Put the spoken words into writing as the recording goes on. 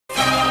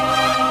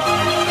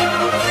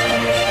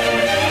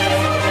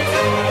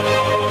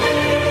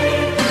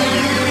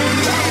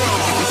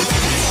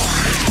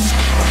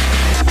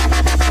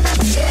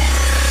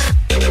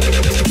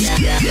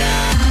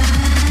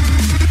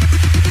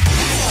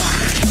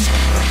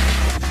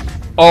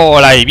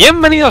Hola y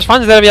bienvenidos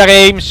fans de Levilla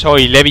Games,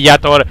 soy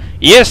Levillator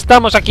y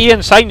estamos aquí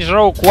en Saints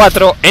Row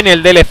 4 en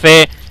el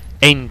DLC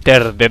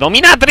Enter de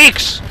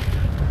Dominatrix.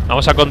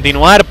 Vamos a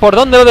continuar por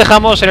donde lo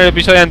dejamos en el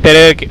episodio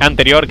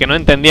anterior, que no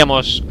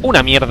entendíamos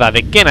una mierda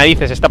de qué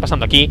narices está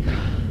pasando aquí.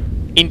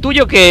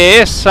 Intuyo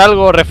que es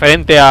algo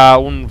referente a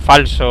un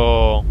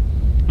falso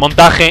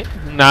montaje,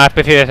 una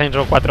especie de Saints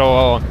Row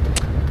 4...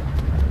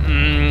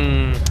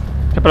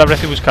 ¿Qué palabra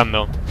estoy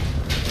buscando?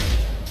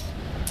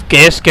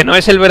 Que es que no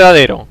es el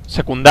verdadero.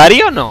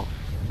 ¿Secundario? No.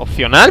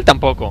 ¿Opcional?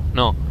 Tampoco.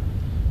 No.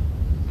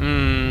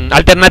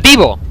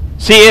 ¿Alternativo?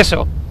 Sí,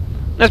 eso.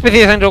 Una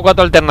especie de Saints Row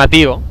 4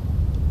 alternativo.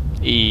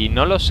 Y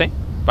no lo sé.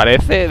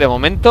 Parece, de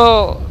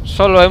momento,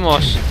 solo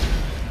hemos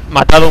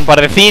matado un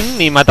par de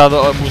Zin y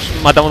matamos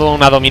a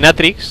una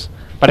Dominatrix.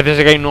 Parece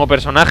ser que hay un nuevo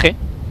personaje.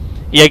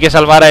 Y hay que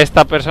salvar a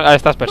estas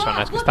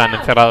personas que están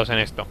encerrados en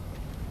esto.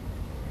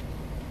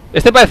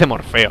 Este parece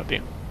Morfeo,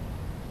 tío.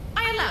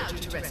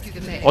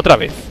 Otra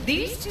vez.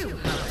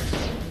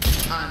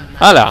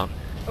 ¡Hala!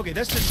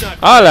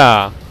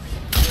 ¡Hala!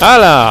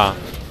 ¡Hala!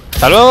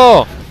 ¡Hasta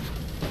luego!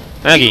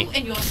 Ven aquí.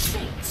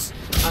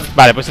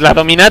 Vale, pues la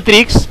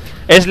Dominatrix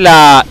es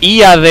la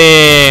IA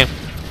de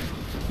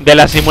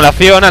la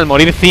simulación. Al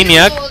morir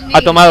Ziniac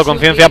ha tomado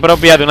conciencia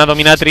propia de una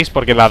Dominatrix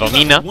porque la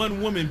domina.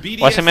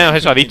 O hace menos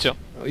eso ha dicho.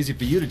 ¿Esa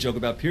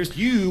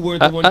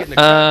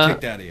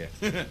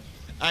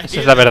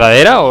es la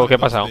verdadera o qué ha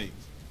pasado?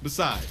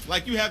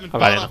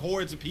 Vale,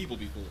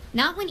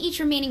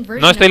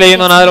 no estoy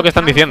leyendo nada de lo que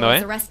están diciendo,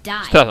 Ostras,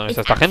 ¿dónde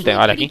está esta gente?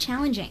 Vale, aquí.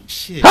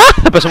 ¡Ah!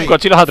 Pues un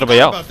coche y los ha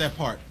atropellado.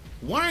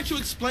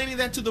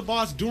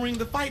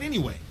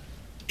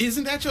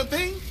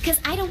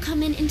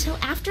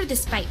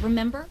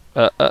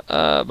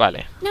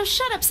 Vale.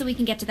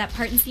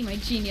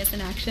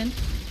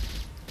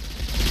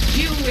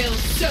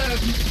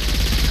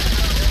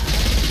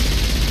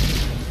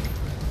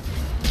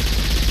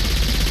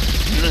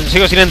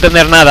 Sigo sin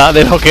entender nada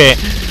de lo que...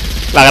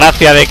 La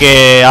gracia de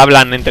que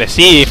hablan entre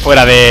sí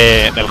fuera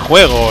del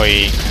juego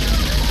y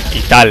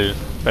tal.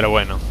 Pero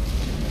bueno.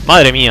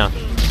 Madre mía.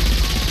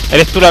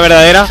 ¿Eres tú la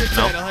verdadera?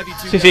 No.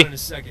 Sí, sí.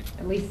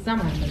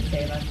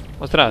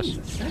 Ostras.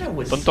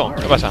 Tonto,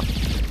 ¿qué pasa?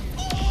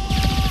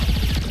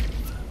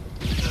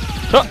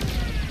 ¡Oh!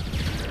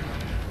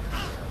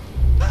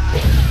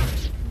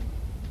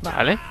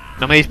 Vale.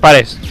 No me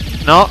dispares.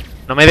 No,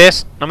 no me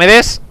des. No me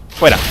des.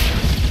 Fuera.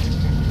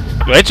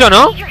 ¿Lo he hecho,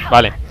 no?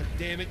 Vale.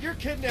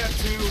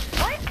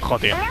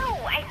 Joder.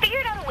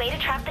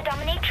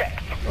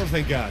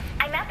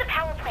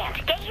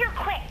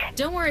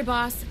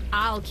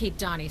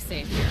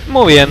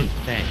 Muy bien.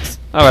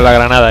 A ver la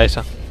granada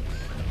esa.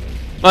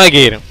 No hay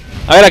que ir.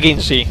 A ver a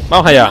Kinsey.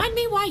 Vamos allá.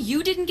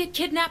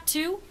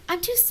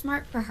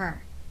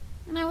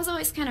 And I was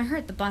always kind of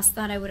hurt the boss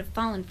thought I would have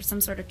fallen for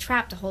some sort of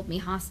trap to hold me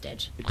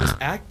hostage. It was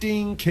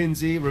acting,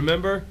 Kinsey,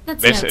 remember?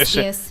 That's no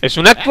excuse. Es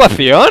una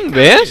actuación,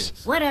 ¿ves?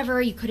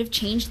 Whatever, you could have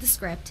changed the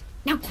script.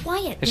 Now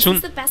quiet. Es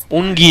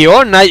un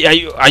guión,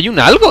 hay un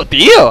algo,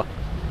 tío.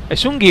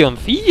 Es un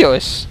guioncillo,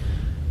 es...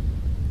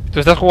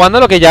 Tú estás jugando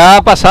lo que ya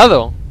ha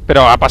pasado.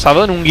 ¿Pero ha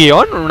pasado en un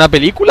guión? ¿En una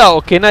película?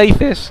 ¿O qué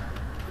narices?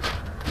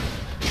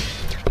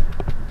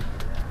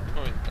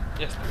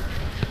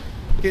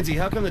 Kinsey,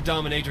 how come the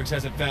Dominatrix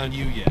hasn't found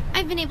you yet?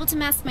 I've been able to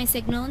mask my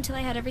signal until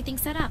I had everything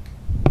set up.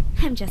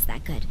 I'm just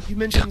that good. You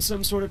mentioned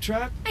some sort of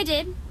trap? I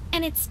did,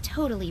 and it's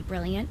totally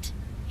brilliant.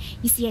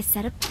 You see, I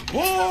set up...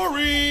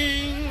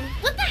 Boring!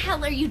 What the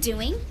hell are you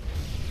doing?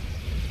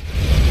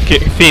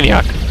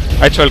 Ziniac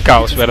ha hecho el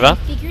caos, ¿verdad?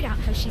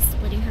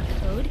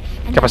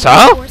 ¿Qué ha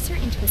pasado?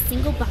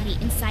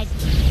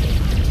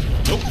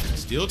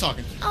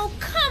 Oh,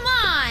 come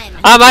on.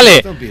 Ah,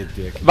 vale.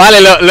 Vale,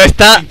 lo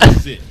está...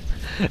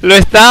 Lo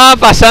está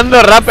pasando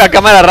a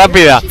cámara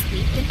rápida.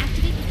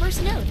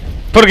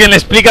 Porque le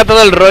explica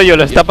todo el rollo.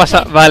 Lo está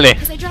pasando... Vale.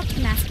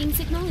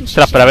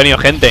 Ostras, pero ha venido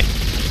gente.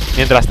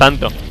 Mientras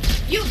tanto.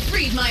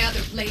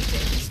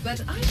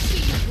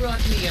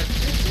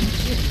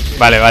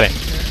 Vale, vale.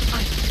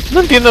 No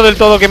entiendo del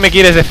todo qué me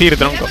quieres decir,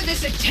 tronco.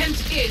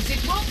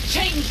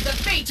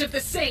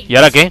 ¿Y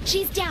ahora qué?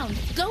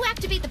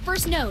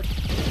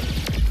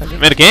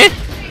 ¿Primer qué?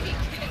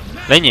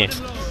 Leñe.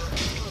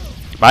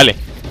 Vale.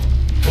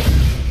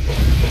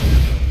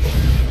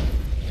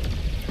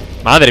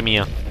 Madre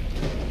mía.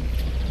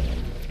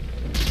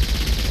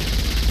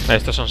 Vale,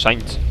 estos son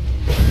Saints.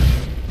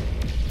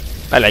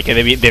 Vale, hay que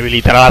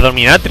debilitar a la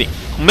Dominatrix.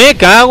 Me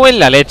cago en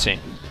la leche.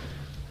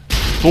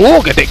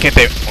 Que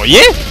te... Oye,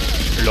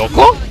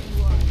 ¿loco?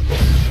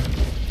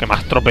 ¿Que me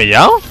has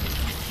atropellado?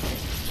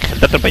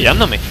 Gente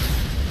atropellándome.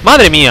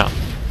 Madre mía.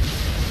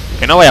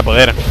 Que no voy a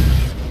poder.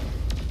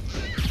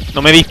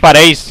 No me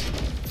disparéis,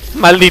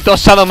 malditos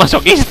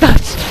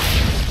sadomasoquistas.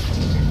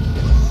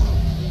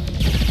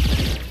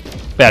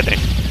 Espérate,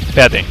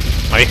 espérate.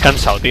 Me habéis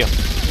cansado, tío.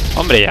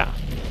 Hombre, ya.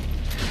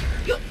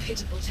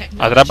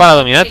 Atrapa a la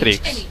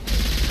Dominatrix.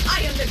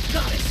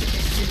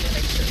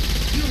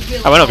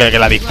 Ah, bueno, que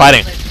la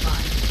disparen.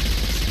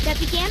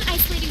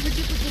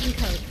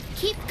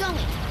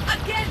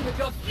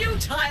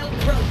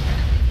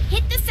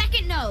 Hit the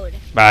second node.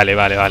 Vale,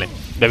 vale, vale.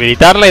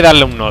 Debilitarla y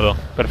darle un nodo.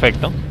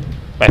 Perfecto.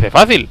 Parece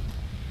fácil.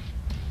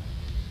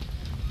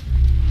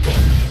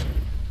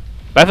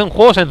 Parece un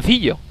juego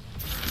sencillo.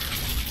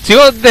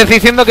 Sigo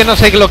diciendo que no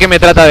sé lo que me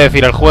trata de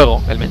decir el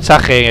juego, el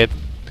mensaje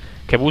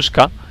que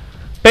busca,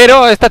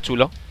 pero está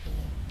chulo.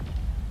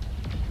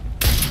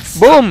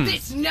 ¡Boom!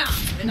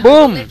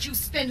 ¡Boom!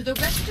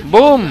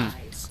 ¡Boom!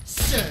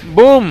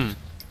 ¡Boom!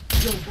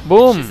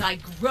 ¡Boom!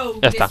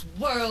 Ya está.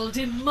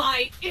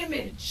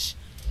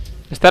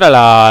 ¿Esta era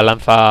la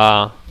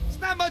lanza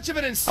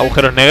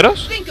agujeros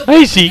negros?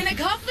 ¡Ay, sí!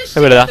 Es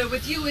verdad.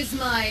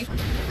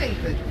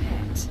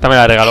 Esta me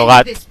la regaló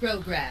Gat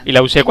y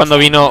la usé cuando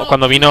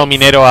vino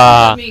Minero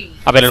a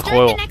ver el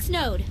juego.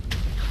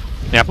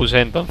 Me la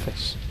puse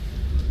entonces.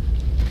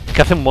 Es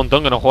que hace un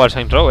montón que no juego al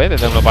Saints Row,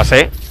 desde que lo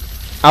pasé.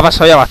 Ha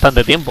pasado ya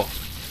bastante tiempo.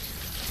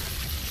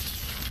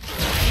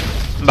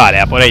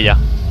 Vale, a por ella.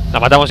 La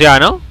matamos ya,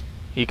 ¿no?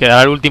 Y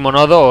quedará el último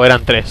nodo, o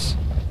eran 3.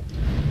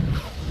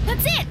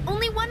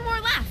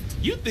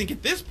 You'd think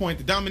at this point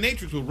the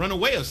Dominatrix would run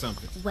away or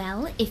something.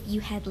 Well, if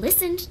you had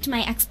listened to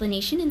my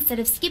explanation instead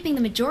of skipping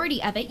the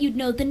majority of it, you'd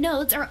know the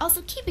nodes are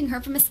also keeping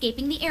her from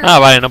escaping the area. Ah,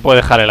 vale, no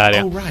puedo dejar el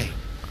área. Oh, right.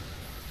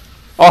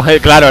 Oh,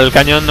 claro, el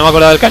cañón, no me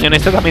acordaba del cañón.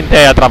 Este también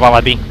te atrapaba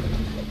a ti.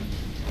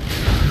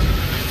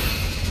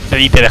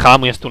 Y te dejaba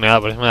muy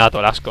estuneado, por eso me da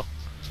todo el asco.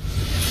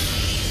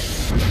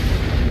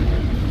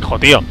 Hijo,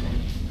 tío.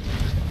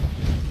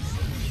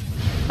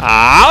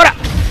 ¡Ahora!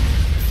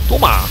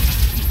 ¡Toma!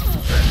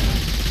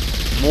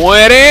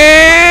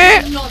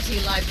 ¡Muere!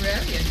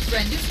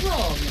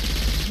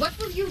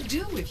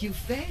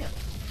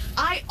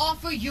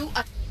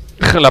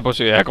 La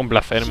posibilidad de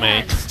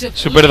complacerme.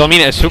 Super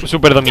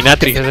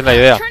dominatrix, esa es la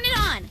idea.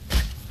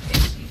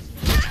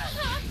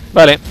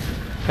 Vale.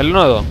 El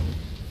nodo.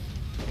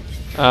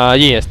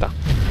 Allí está.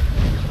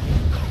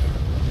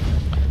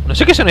 No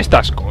sé qué son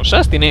estas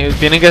cosas. Tienen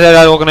que ser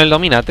algo con el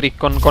dominatrix.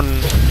 Con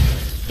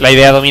la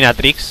idea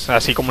dominatrix.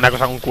 Así como una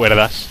cosa con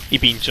cuerdas y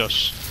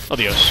pinchos. Oh,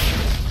 Dios.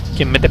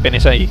 ¿Quién mete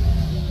penes ahí?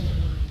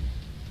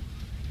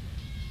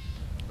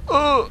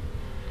 ¡Fuera!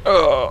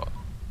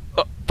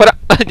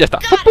 Ya está.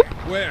 ¡Pup, pup!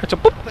 Hecho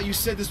pup.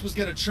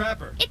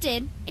 It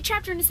did. It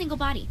trapped her in a single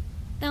body.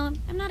 Though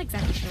I'm not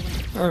exactly sure when.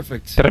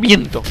 Perfect. Te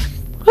reviento.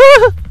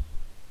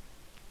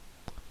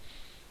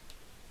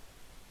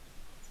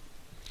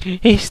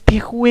 Este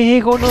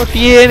juego no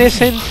tiene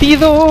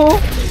sentido.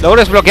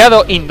 Logro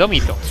desbloqueado,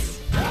 indómito.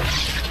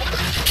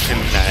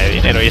 Nada de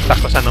dinero y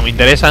estas cosas no me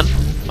interesan.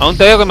 Aún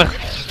te veo que me...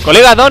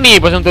 Colega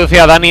Donny, pues introducí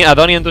a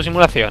Donny en tu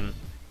simulación.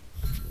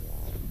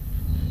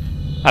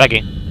 ¿Ahora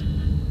qué?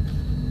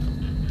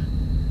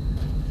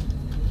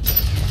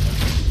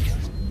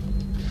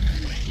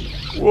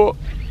 Wow.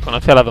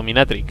 Conoce a la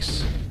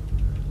Dominatrix.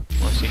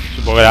 Bueno, sí,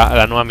 supongo que era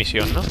la nueva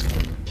misión, ¿no?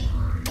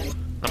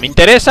 ¡No me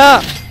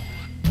interesa!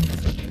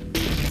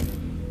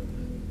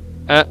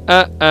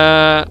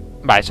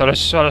 Vale,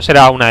 solo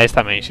será una de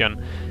esta misión.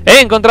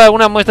 He encontrado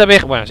alguna muestra de...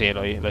 Bueno, sí,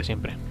 lo de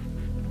siempre.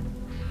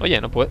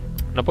 Oye, no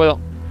puedo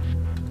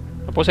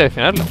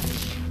seleccionarlo.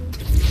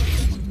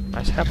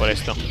 Vale, será por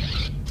esto.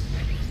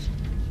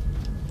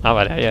 Ah,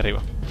 vale, ahí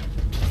arriba.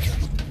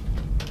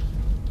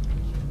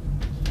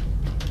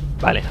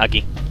 Vale,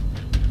 aquí.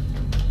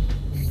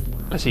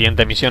 La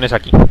siguiente misión es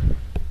aquí.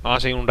 Vamos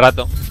a seguir un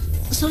rato.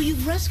 So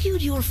you've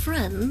rescued your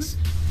friends.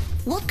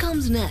 What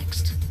comes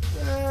next?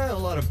 A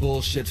lot of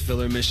bullshit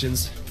filler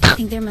missions. I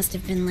think there must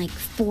have been like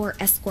 4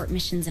 escort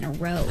missions in a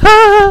row.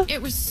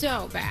 It was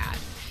so bad.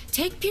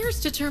 Take Pierce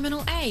to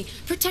Terminal A.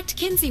 Protect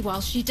Kinsey while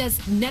she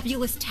does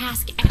nebulous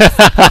task X.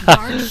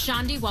 Guard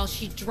Shandi while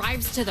she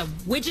drives to the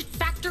widget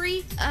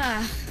factory.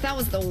 That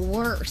was the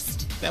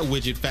worst. That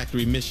widget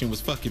factory mission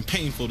was fucking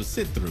painful to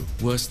sit through.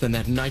 Worse than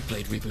that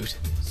Nightblade reboot.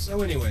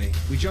 So anyway,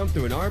 we jumped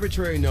through an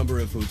arbitrary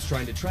number of hoops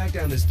trying to track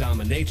down this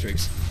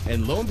Dominatrix,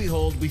 and lo and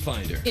behold, we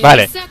find her. In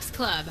Vale. a sex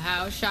club,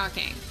 how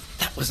shocking.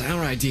 That was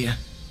our idea.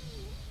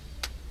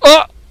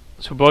 ¡Oh!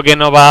 Supongo que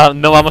no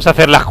vamos a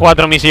hacer las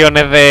 4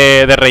 misiones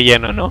de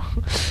relleno, ¿no?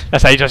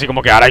 Las ha dicho así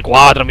como que ahora hay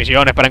 4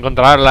 misiones para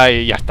encontrarla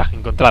y ya está,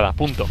 encontrada,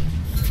 punto.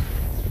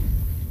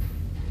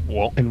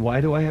 Wow. And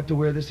why do I have to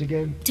wear this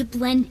again? To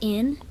blend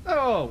in?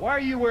 Oh, why are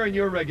you wearing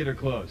your regular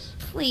clothes?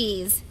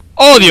 Please.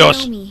 ¡Oh, You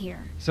Dios! know me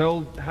here.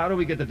 So, how do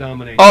we get the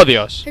Dominatrix? ¡Oh,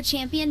 Dios! Her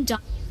champion Dom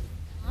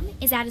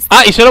is at his...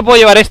 Ah, y solo puedo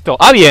llevar esto.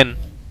 Ah, bien.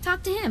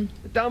 Talk to him.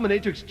 The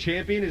Dominatrix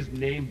champion is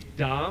named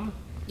Dom?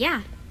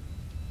 Yeah.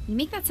 You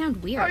make that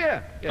sound weird. Oh,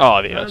 yeah. Oh,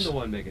 I'm Dios. the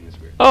one making this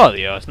weird. ¡Oh,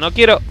 Dios! No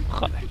quiero...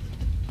 Joder.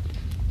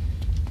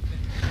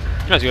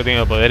 No sigo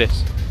teniendo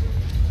poderes.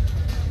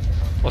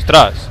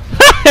 ¡Ostras!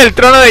 ¡El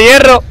trono de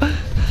hierro!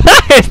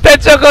 Está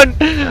hecho con...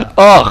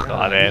 ¡Oh,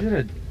 joder! Isn't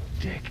a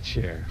dick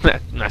chair.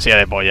 Una silla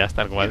de pollas,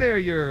 tal Hey cual. there,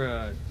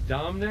 your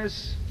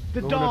Domness.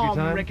 The Moment of your Dom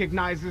time?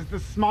 recognizes the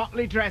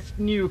smartly dressed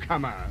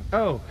newcomer.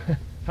 Oh,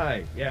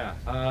 hi. Yeah.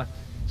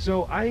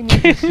 So I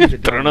need to see the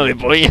Trono de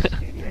Dominatrix. polla.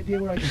 Any idea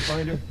where I can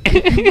find her?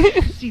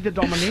 See the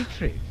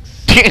Dominatrix.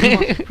 You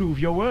must prove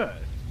your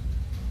worth.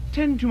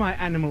 Tend to my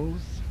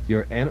animals.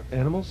 Your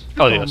animals?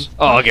 Oh, Dios.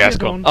 Oh, qué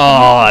asco.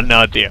 Oh,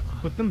 no, tío.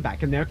 Put them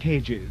back in their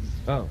cages.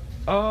 Oh.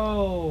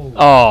 Oh.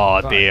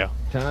 Oh, Fine. tío.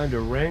 Time to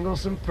wrangle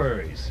some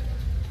furries.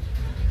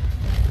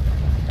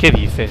 ¿Qué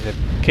dices?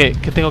 ¿Qué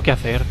tengo que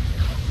hacer?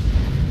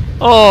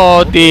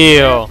 Oh,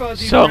 tío.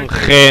 Son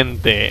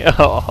gente.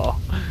 Oh,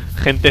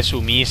 gente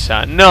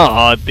sumisa.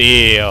 No,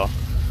 tío.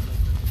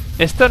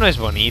 Esto no es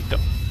bonito.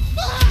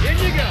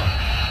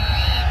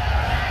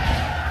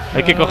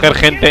 Hay que coger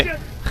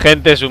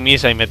gente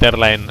sumisa y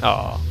meterla en...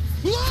 Oh.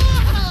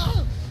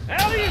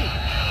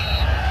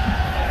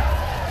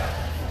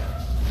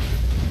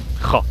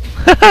 Jo.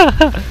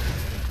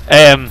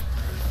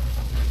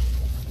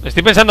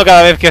 Estoy pensando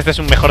cada vez que este es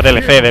un mejor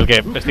DLC del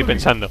que estoy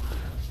pensando.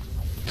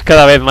 Es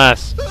cada vez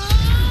más.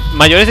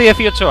 Mayores de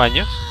 18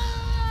 años.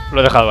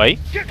 Lo he dejado ahí.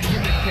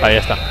 Ahí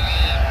está.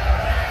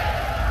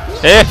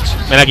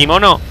 ¡Ven aquí,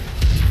 mono!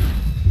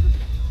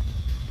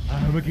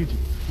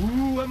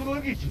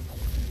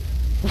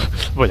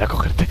 Voy a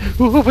cogerte.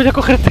 Voy a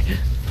cogerte.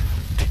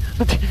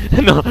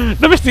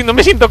 No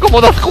me siento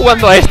cómodo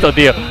jugando a esto,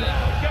 tío.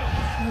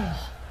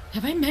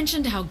 Have I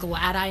mentioned how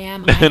glad I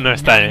am No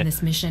está, in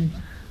this mission?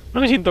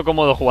 No me siento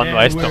cómodo jugando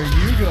a esto.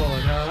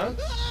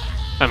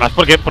 Además,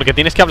 porque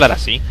tienes que hablar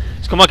así.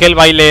 Es como aquel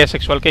baile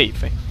sexual que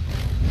hice.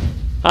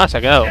 Ah, se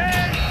ha quedado.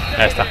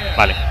 Ya está,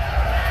 vale.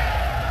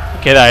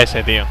 Queda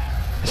ese, tío.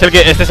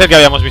 Este es el que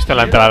habíamos visto en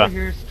la entrada.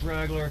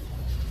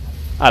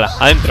 Hala,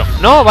 adentro.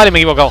 No, vale, me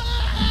he equivocado.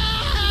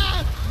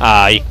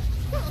 Ahí.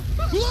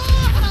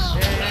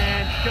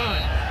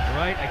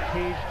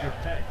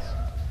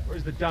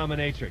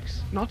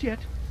 Dominatrix. Not yet.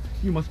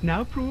 You must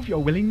now prove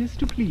your willingness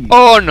to please.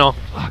 Oh, no.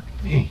 Fuck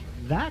me.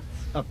 That's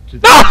up to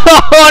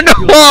 ¡Oh, no!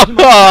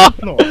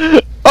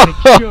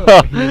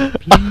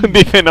 Make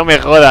Dice, no me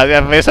jodas,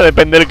 de eso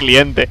depende del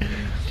cliente.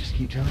 Just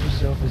keep telling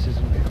yourself this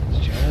isn't real.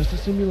 It's just a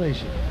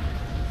simulation.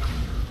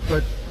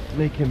 But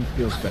make him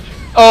feel special.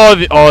 Oh,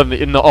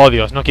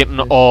 Dios, no quiero.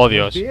 No, oh,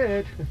 Dios.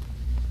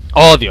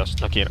 Oh, Dios,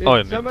 no quiero. Oh,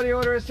 Did somebody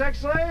order a sex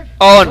slave?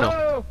 oh,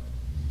 no.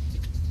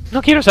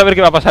 No quiero saber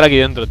qué va a pasar aquí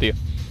dentro, tío.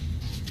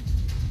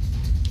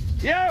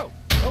 Yo,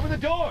 open the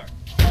door.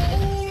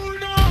 Oh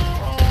no!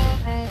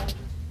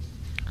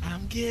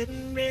 I'm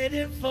getting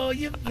ready for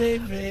you,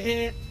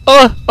 baby.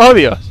 Oh,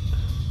 Dios.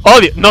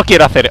 Oh, Dios. No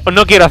quiero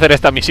hacer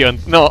esta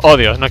misión. No, oh,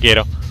 Dios, no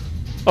quiero.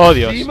 Oh,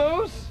 Dios.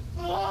 Demos?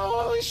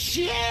 Oh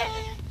shit!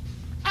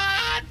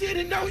 I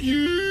didn't know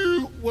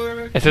you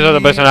were. ¿Este es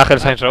otro personaje del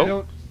Saints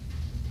Row?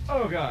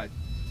 Oh god.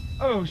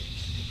 Oh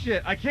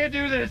shit, I can't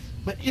do this.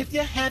 But if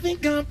you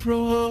haven't gone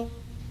pro,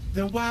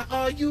 then why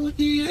are you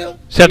here?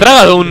 ¿Se ha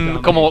tragado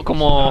un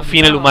como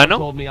fin el humano?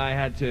 Told me I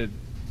had to,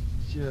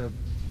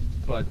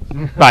 but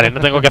Vale,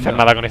 no tengo que hacer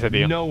nada con este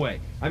tío. No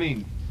way. I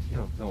mean,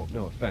 no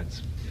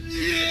offense.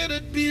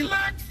 It'd be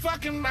like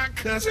fucking my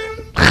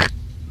cousin.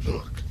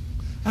 Look,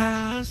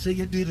 I say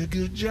you did a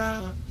good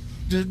job.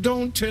 Just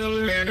don't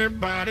tell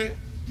anybody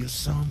you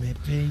saw me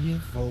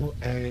paying for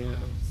ass.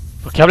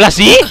 ¿Por qué habla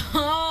así?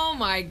 Oh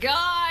my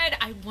god!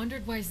 I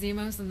wondered why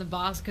Zemos and the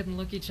boss couldn't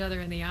look each other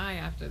in the eye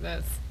after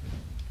this.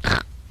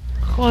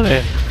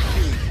 Joder.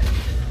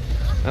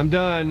 I'm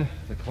done.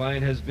 The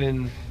client has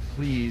been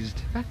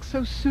pleased. Back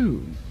so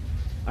soon.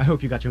 I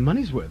hope you got your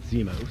money's worth,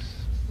 Zemos.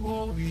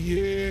 Oh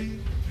yeah,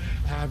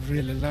 I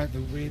really like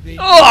the way they.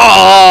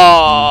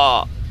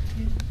 Oh!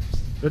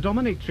 The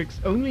Dominatrix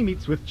only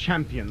meets with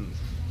champions.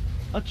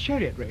 A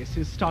chariot race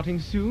is starting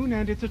soon,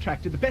 and it's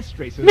attracted the best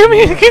racers.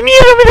 ¡Qué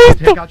miedo me da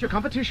esto! Take out your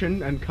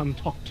competition and come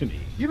talk to me.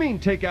 You mean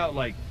take out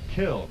like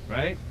kill,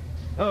 right?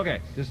 Okay,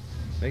 just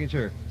making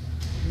sure.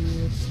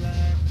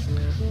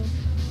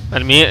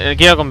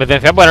 Quiero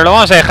competencia. Bueno, lo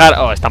vamos a dejar.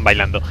 Oh, están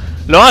bailando.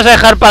 Lo vamos a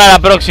dejar para la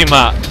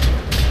próxima.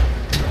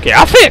 ¿Qué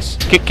haces?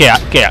 ¿Qué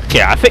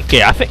hace?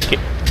 ¿Qué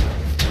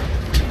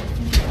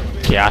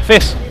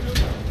haces?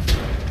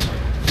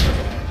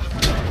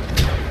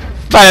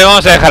 Vale, lo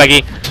vamos a dejar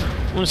aquí.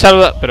 Un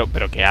saludo.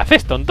 ¿Pero qué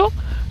haces, tonto?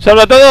 Un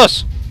saludo a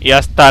todos. Y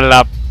hasta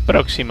la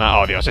próxima.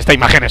 Oh, Dios, esta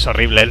imagen es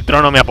horrible. El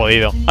trono me ha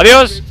podido.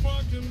 ¡Adiós!